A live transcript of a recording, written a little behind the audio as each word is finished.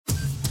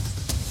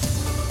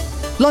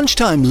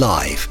Lunchtime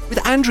Live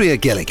with Andrea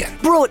Gilligan.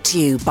 Brought to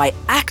you by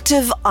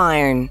Active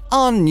Iron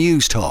On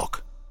News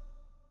Talk.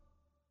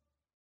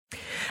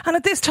 And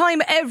at this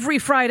time every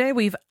Friday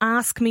we've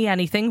Ask Me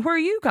Anything, where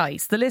you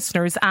guys, the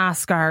listeners,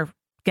 ask our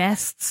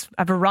guests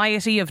a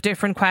variety of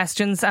different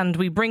questions, and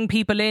we bring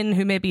people in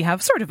who maybe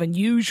have sort of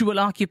unusual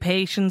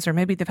occupations, or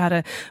maybe they've had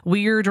a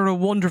weird or a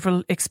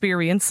wonderful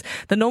experience.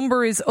 The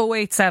number is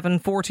 087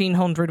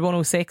 1400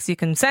 106. You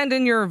can send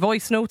in your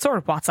voice notes or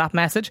WhatsApp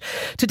message.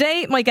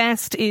 Today my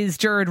guest is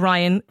Gerard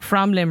Ryan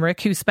from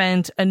Limerick, who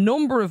spent a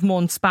number of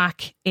months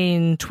back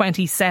in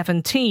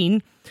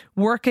 2017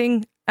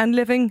 working and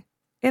living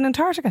in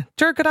Antarctica.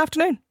 Gerard, good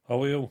afternoon.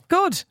 How are you?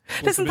 Good.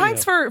 Listen,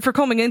 thanks for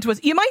coming into us.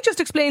 You might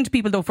just explain to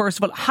people though,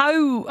 first of all,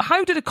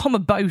 how did it come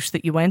about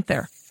that you went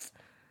there?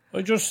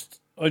 I just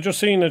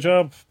seen a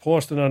job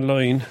posting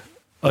online.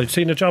 I'd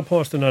seen a job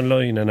posting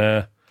online and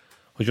I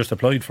just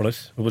applied for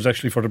it. It was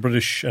actually for the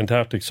British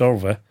Antarctic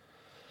Survey,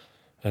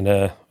 and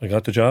I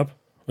got the job.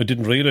 I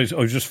didn't realise, I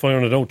was just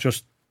firing it out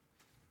just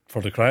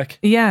for the crack.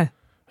 Yeah.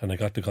 And I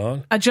got the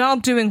call. A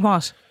job doing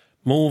what?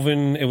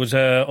 Moving. It was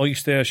a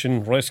ice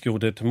station rescue.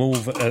 They had to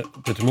move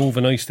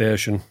an ice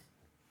station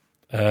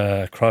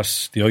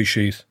across the ice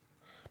sheet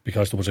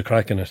because there was a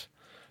crack in it.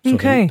 So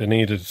okay. They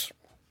needed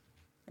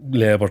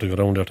labour to go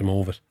down there to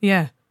move it.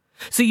 Yeah.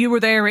 So you were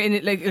there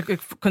in like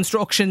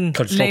construction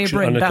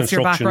labouring. That's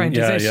your background,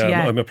 yeah, is it?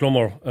 Yeah. I'm a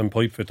plumber and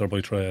pipe fitter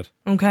by trade.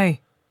 Okay.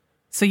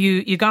 So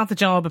you got the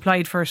job,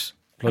 applied for it,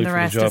 and the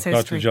rest is history.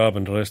 Got the job,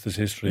 and the rest is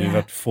history. Yeah. I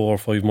got 4 or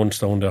 5 months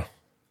down there.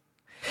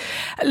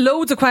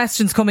 Loads of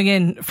questions coming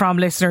in from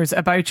listeners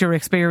about your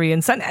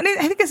experience, and I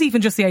think it's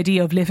even just the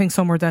idea of living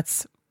somewhere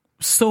that's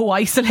so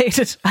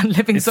isolated and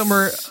living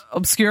somewhere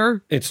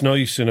obscure. It's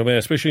nice in a way,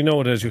 especially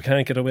nowadays. You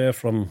can't get away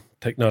from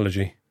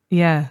technology.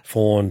 Yeah,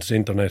 phones,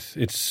 internet.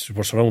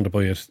 We're surrounded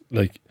by it.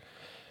 Like,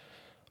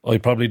 I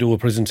probably do a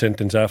prison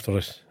sentence after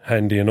it.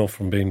 Handy enough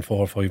from being 4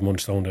 or 5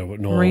 months down there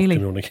with no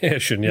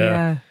communication.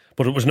 Yeah,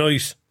 but it was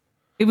nice.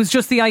 It was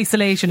just the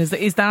isolation. Is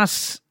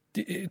that?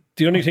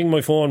 The only thing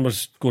my phone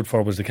was good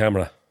for was the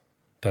camera.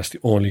 That's the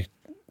only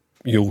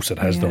use it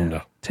has down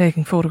there.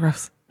 Taking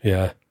photographs.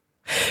 Yeah.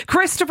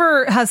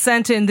 Christopher has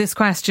sent in this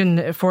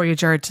question for you,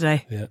 Gerard,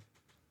 today. Yeah.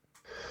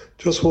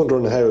 Just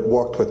wondering how it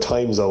worked with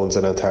time zones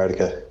in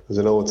Antarctica, because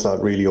I know it's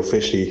not really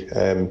officially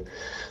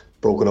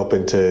broken up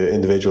into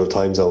individual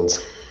time zones.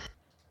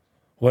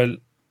 Well,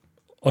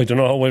 I don't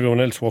know how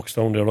everyone else works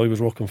down there. I was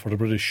working for the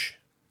British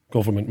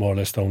government more or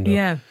less down there.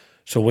 Yeah.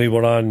 So we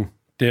were on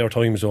their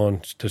time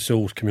zones to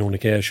suit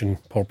communication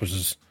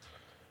purposes.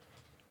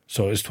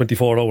 So it's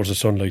 24 hours of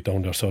sunlight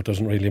down there, so it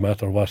doesn't really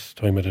matter what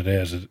time of the day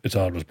is. It's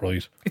always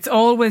bright. It's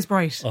always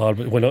bright.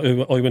 When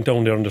I went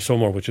down there in the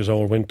summer, which is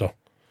our winter,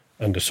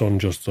 and the sun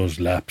just does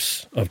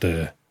laps of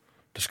the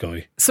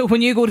sky. So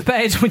when you go to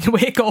bed, when you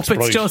wake up,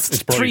 it's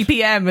just 3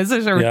 p.m, is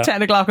it? Or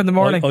 10 o'clock in the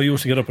morning? I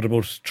used to get up at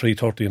about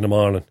 3:30 in the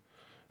morning,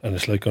 and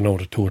it's like going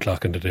out at 2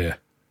 o'clock in the day.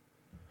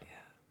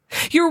 Yeah.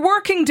 Your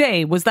working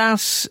day, was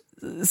that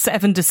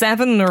 7 to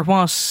 7 or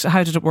what?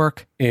 How did it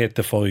work? 8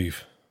 to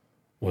 5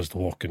 was the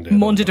working day.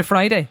 Monday to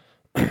Friday?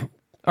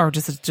 Or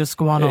does it just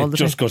go on all the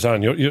time? It just goes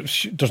on.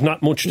 There's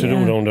not much to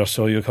do down there,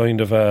 so you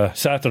kind of...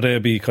 Saturday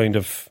be kind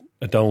of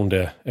a down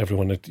day.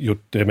 Everyone,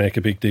 they make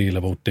a big deal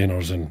about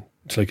dinners, and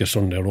it's like a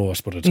Sunday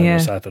roast, but it's on a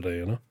Saturday,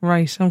 you know?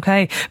 Right,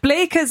 okay.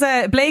 Blake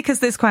has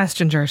this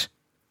question, Gerard.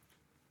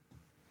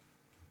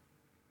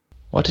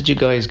 What did you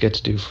guys get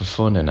to do for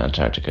fun in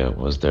Antarctica?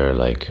 Was there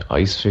like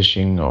ice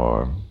fishing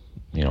or,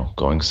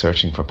 going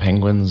searching for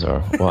penguins or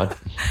what?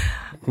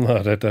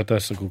 No,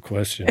 that's a good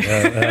question.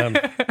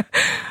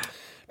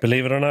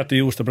 Believe it or not, they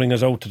used to bring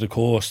us out to the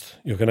coast.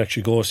 You can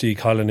actually go see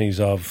colonies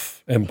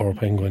of emperor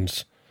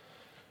penguins.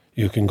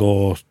 You can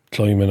go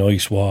climbing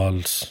ice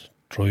walls,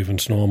 driving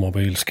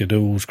snowmobiles,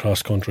 skidoos,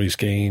 cross-country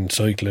skiing,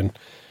 cycling.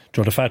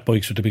 Do the fat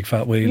bikes with the big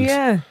fat wheels?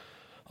 Yeah.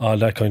 All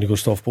that kind of good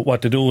stuff. But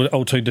what they do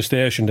outside the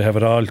station, they have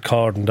it all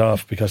cordoned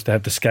off because they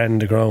have to scan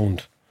the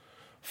ground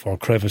for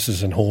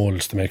crevices and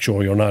holes to make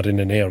sure you're not in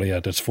an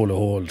area that's full of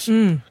holes.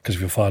 Because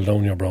if you fall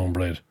down, you're brown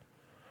bread.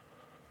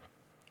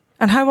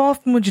 And how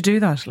often would you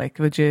do that? Like,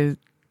 would you...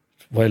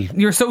 Well,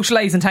 your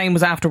socialising time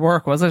was after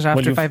work, was it?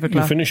 After 5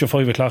 o'clock? You finish at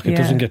 5 o'clock, it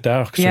doesn't get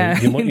dark. So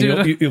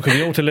you can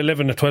be out till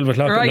 11 or 12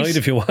 o'clock at night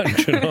if you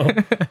want, you know.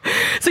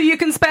 So you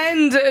can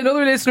spend,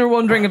 another listener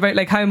wondering about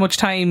like how much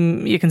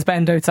time you can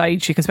spend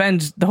outside. You can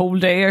spend the whole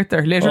day out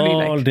there, literally.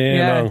 All day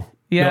long.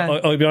 Yeah. No,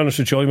 I'll be honest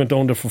with you, I went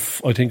down there for,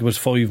 I think it was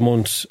 5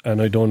 months, and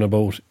I done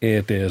about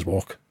 8 days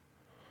work.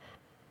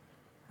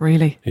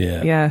 Really?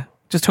 Yeah. Yeah.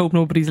 Just hope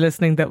nobody's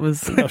listening that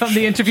was on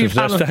the interview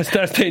panel. That's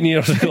 10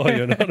 years ago,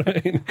 you know what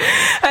I mean?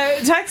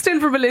 Text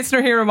in from a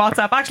listener here on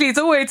WhatsApp. Actually, it's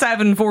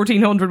 087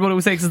 1400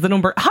 106 is the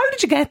number. How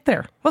did you get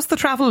there? What's the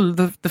travel,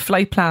 the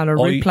flight plan or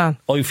route plan?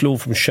 I flew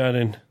from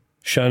Shannon,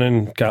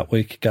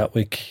 Gatwick,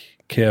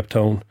 Cape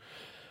Town.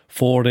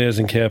 4 days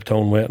in Cape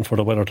Town waiting for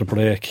the weather to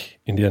break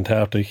in the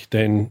Antarctic.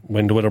 Then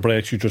when the weather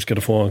breaks, you just get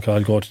a phone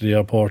call, go to the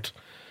airport.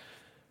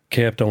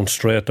 Cape Town,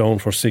 straight down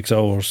for 6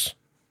 hours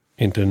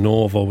into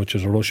Novo, which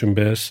is a Russian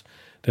base.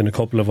 then a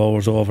couple of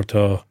hours over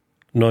to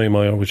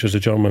Neumayer, which is a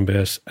German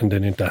base, and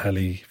then into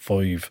Halley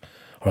 5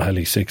 or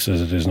Halley 6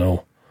 as it is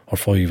now, or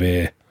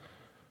 5A.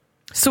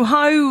 So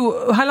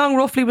how long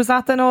roughly was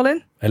that then all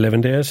in?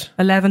 11 days.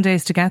 11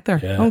 days to get there.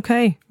 Yeah.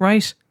 Okay,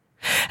 right.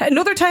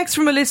 Another text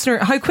from a listener.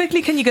 How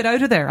quickly can you get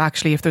out of there,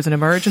 actually, if there's an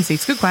emergency?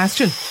 It's a good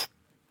question.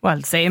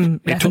 Well,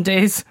 same 11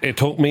 days. It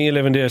took me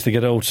 11 days to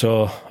get out,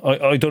 so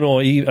I don't know.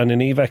 In an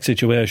evac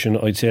situation,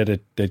 I'd say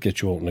that they'd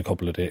get you out in a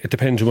couple of days. It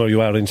depends on where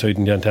you are inside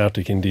in the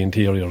Antarctic, in the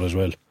interior as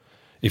well.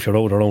 If you're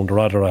out around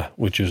Rotorua,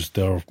 which is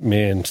their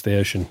main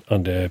station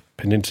on the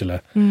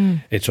peninsula,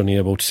 it's only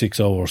about 6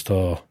 hours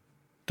to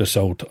the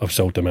south of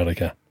South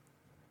America.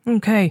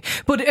 Okay.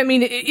 But, I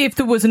mean, if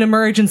there was an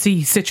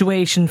emergency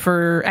situation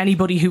for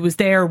anybody who was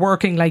there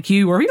working like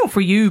you, or,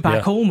 for you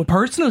back home, a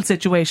personal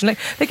situation,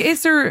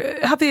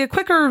 have they a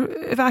quicker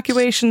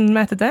evacuation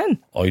method then?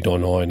 I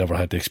don't know. I never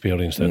had the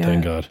experience that,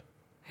 thank God.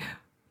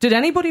 Did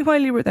anybody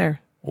while you were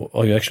there?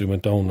 I actually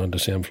went down on the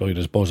same flight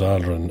as Buzz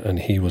Aldrin, and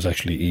he was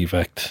actually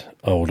evac'd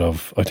out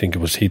of, I think it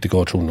was, he had to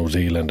go through New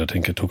Zealand. I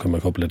think it took him a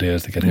couple of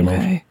days to get him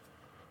out.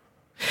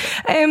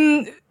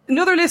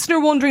 Another listener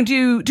wondering,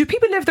 do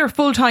people live there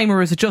full time,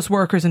 or is it just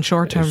workers and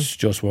short term? It's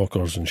just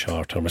workers and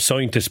short term.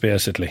 Scientists,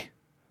 basically.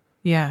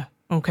 Yeah.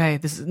 Okay.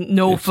 This is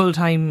no full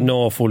time.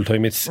 No full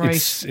time.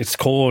 It's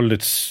cold.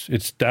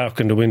 It's dark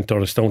in the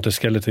winter. It's down to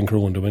skeleton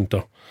crew in the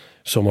winter.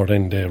 Summer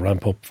then they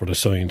ramp up for the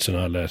science and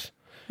all that.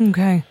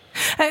 Okay.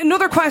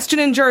 Another question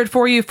in, Gerard,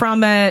 for you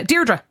from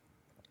Deirdre.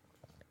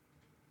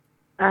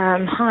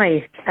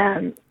 Hi.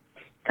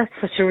 That's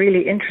such a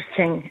really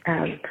interesting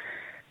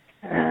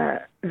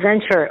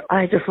venture.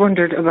 I just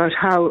wondered about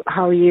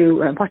how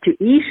you what you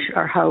eat,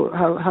 or how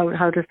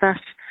does that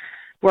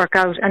work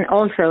out, and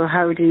also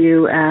how do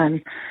you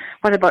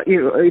what about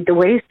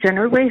the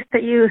general waste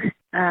that you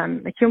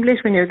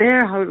accumulate when you're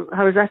there?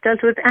 How is that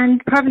dealt with,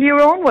 and probably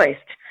your own waste?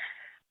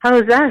 How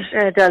is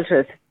that dealt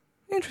with?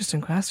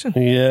 Interesting question.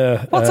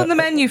 Yeah. What's on the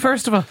menu,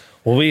 first of all?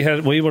 Well,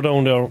 we were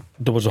down there.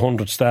 There was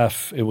 100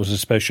 staff. It was a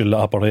special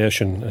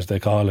operation, as they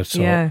call it.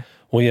 So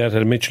we had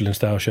a Michelin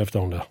star chef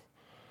down there.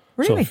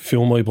 Really? So a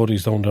few of my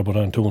buddies down there put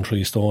on 2 and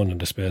 3 stone in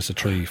the space of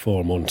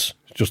 3-4 months.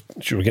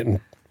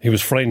 He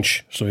was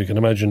French, so you can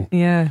imagine.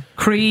 Yeah.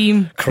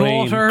 Cream,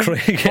 butter,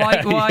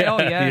 white wine. Yeah,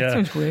 oh, yeah. It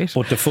sounds great.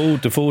 But the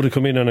food would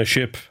come in on a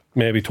ship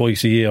maybe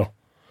twice a year.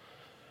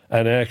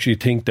 And I actually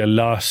think they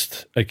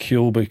lost a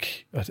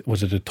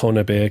ton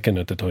of bacon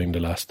at the time they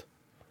lost.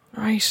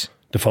 Right.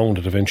 They found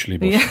it eventually.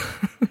 But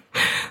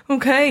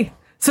okay.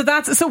 So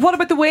what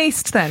about the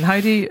waste then?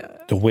 How do you...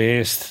 The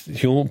waste,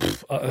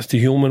 the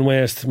human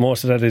waste,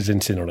 most of that is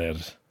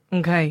incinerated.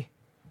 Okay.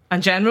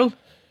 And general?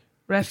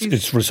 Refuse?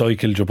 It's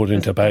recycled, you put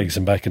into bags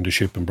and back in the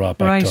ship and brought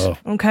back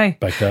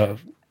back to...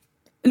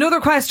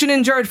 Another question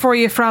in, Gerard, for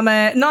you from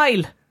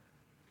Niall.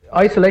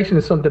 Isolation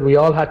is something we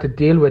all had to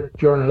deal with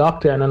during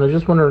lockdown, and I was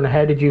just wondering,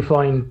 how did you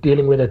find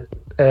dealing with it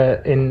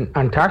in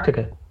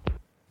Antarctica?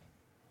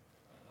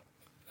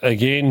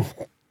 Again,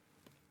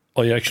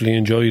 I actually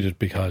enjoyed it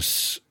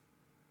because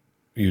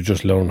you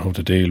just learn how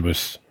to deal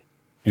with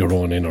your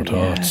own inner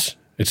thoughts.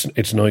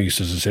 It's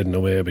nice, as I said, in a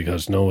way,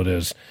 because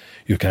nowadays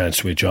you can't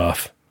switch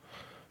off.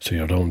 So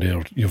you're down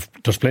there.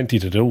 There's plenty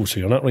to do, so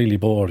you're not really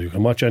bored. You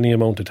can watch any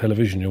amount of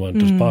television you want.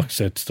 There's box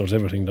sets, there's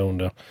everything down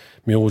there.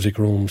 Music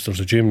rooms, there's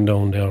a gym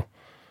down there.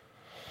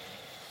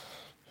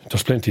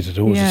 There's plenty to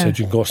do, as I said.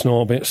 You can go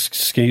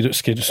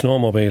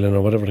snowmobiling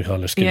or whatever they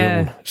call it, skidoon.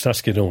 Yeah. It's not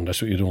skidoon,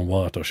 that's what you do in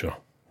water, sure.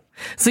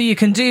 So you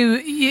can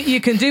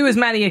do as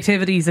many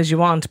activities as you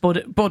want,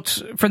 but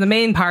for the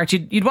main part,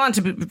 you'd want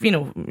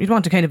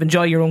to kind of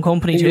enjoy your own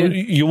company too.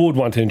 You would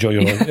want to enjoy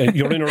your own.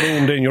 You're in a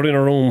room. Then you're in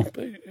a room.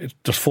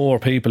 There's 4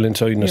 people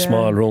inside in a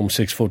small room,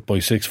 6 foot by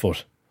 6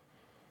 foot.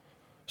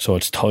 So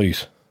it's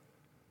tight.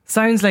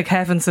 Sounds like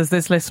heaven, says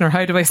this listener.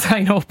 How do I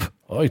sign up?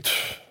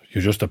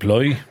 You just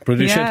apply.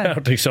 British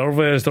Antarctic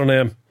Survey is their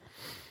name.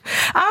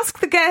 Ask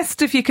the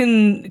guest if you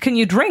can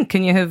you drink?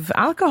 Can you have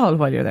alcohol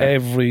while you're there?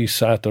 Every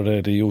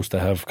Saturday they used to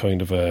have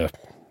kind of a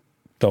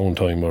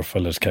downtime where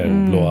fellas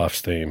can blow off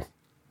steam,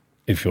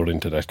 if you're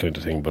into that kind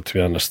of thing. But to be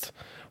honest,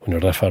 when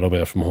you're that far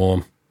away from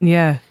home,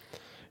 you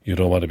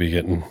don't want to be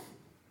getting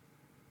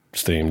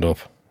steamed up.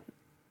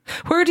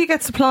 Where do you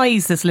get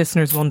supplies, this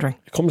listener's wondering?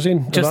 It comes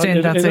in. That's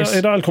it.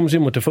 It all comes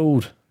in with the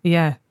food.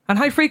 Yeah. And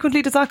how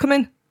frequently does that come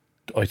in?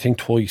 I think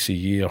twice a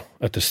year,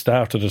 at the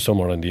start of the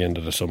summer and the end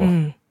of the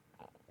summer.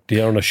 The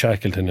Ernest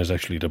Shackleton is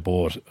actually the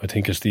boat. I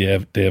think it's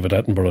the David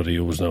Attenborough they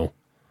use now.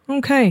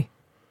 Okay.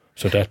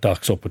 So that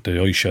docks up at the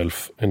ice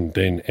shelf, and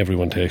then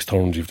everyone takes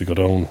turns. You have to go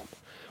down,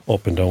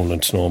 up and down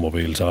on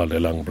snowmobiles all day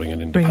long, bringing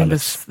in the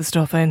pallets. The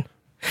stuff in.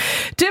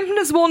 Dimpen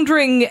is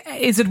wondering,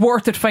 is it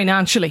worth it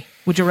financially?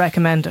 Would you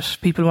recommend it?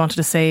 People wanted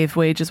to save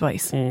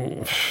wages-wise.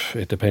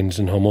 It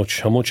depends on how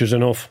much. How much is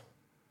enough?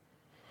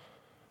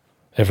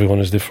 Everyone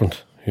is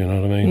different, you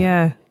know what I mean?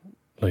 Yeah.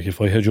 Like,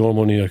 if I had your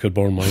money, I could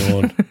burn my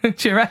own.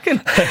 Do you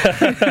reckon?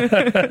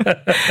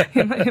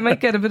 you might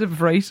get a bit of a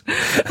fright.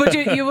 But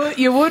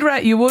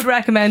you would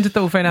recommend it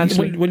though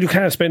financially? Well, you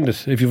can't spend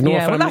it. If you've no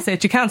family. Well, that's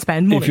it. You can't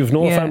spend money. If you've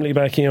no family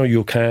back here,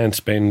 you can't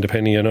spend a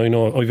penny. And I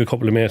know I have a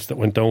couple of mates that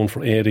went down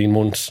for 18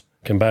 months,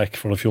 came back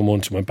for a few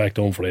months, and went back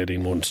down for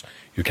 18 months.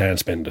 You can't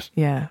spend it.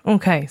 Yeah,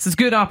 okay. So it's a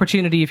good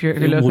opportunity if you're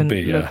looking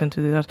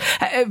to do that.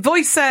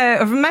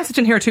 A message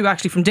in here too,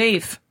 actually, from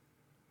Dave.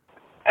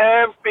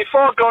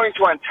 Before going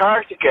to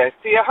Antarctica,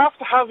 do you have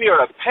to have your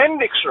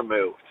appendix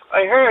removed?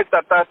 I heard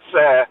that that's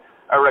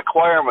a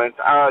requirement,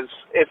 as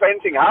if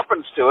anything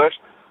happens to it,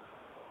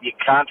 you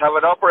can't have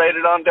it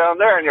operated on down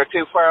there and you're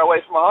too far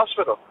away from a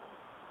hospital.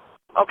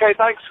 Okay,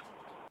 thanks.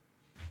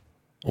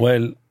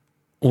 Well,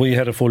 we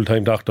had a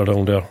full-time doctor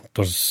down there.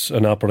 There's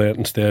an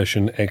operating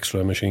station,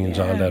 X-ray machines,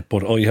 all that.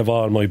 But I have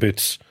all my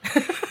bits.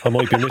 I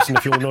might be missing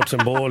a few nuts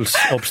and bolts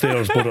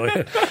upstairs, but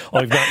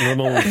I've gotten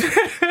removed.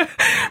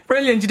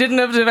 Brilliant. You didn't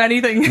have to have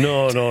anything.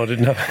 No, I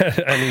didn't have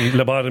any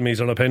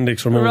lobotomies or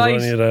appendix removed or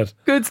any of that.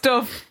 Good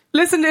stuff.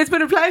 Listen, it's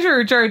been a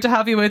pleasure, Gerard, to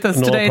have you with us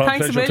today.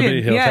 Thanks a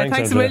million. Yeah,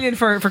 thanks a million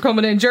for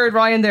coming in. Gerard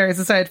Ryan there, as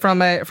I said, from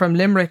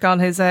Limerick on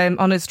his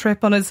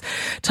trip, on his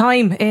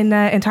time in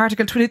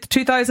Antarctica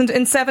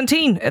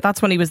 2017.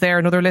 That's when he was there.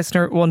 Another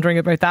listener wondering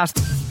about that.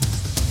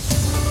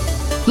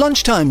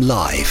 Lunchtime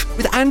Live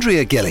with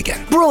Andrea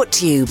Gilligan Brought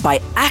to you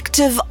by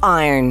Active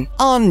Iron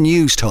on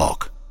News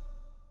Talk.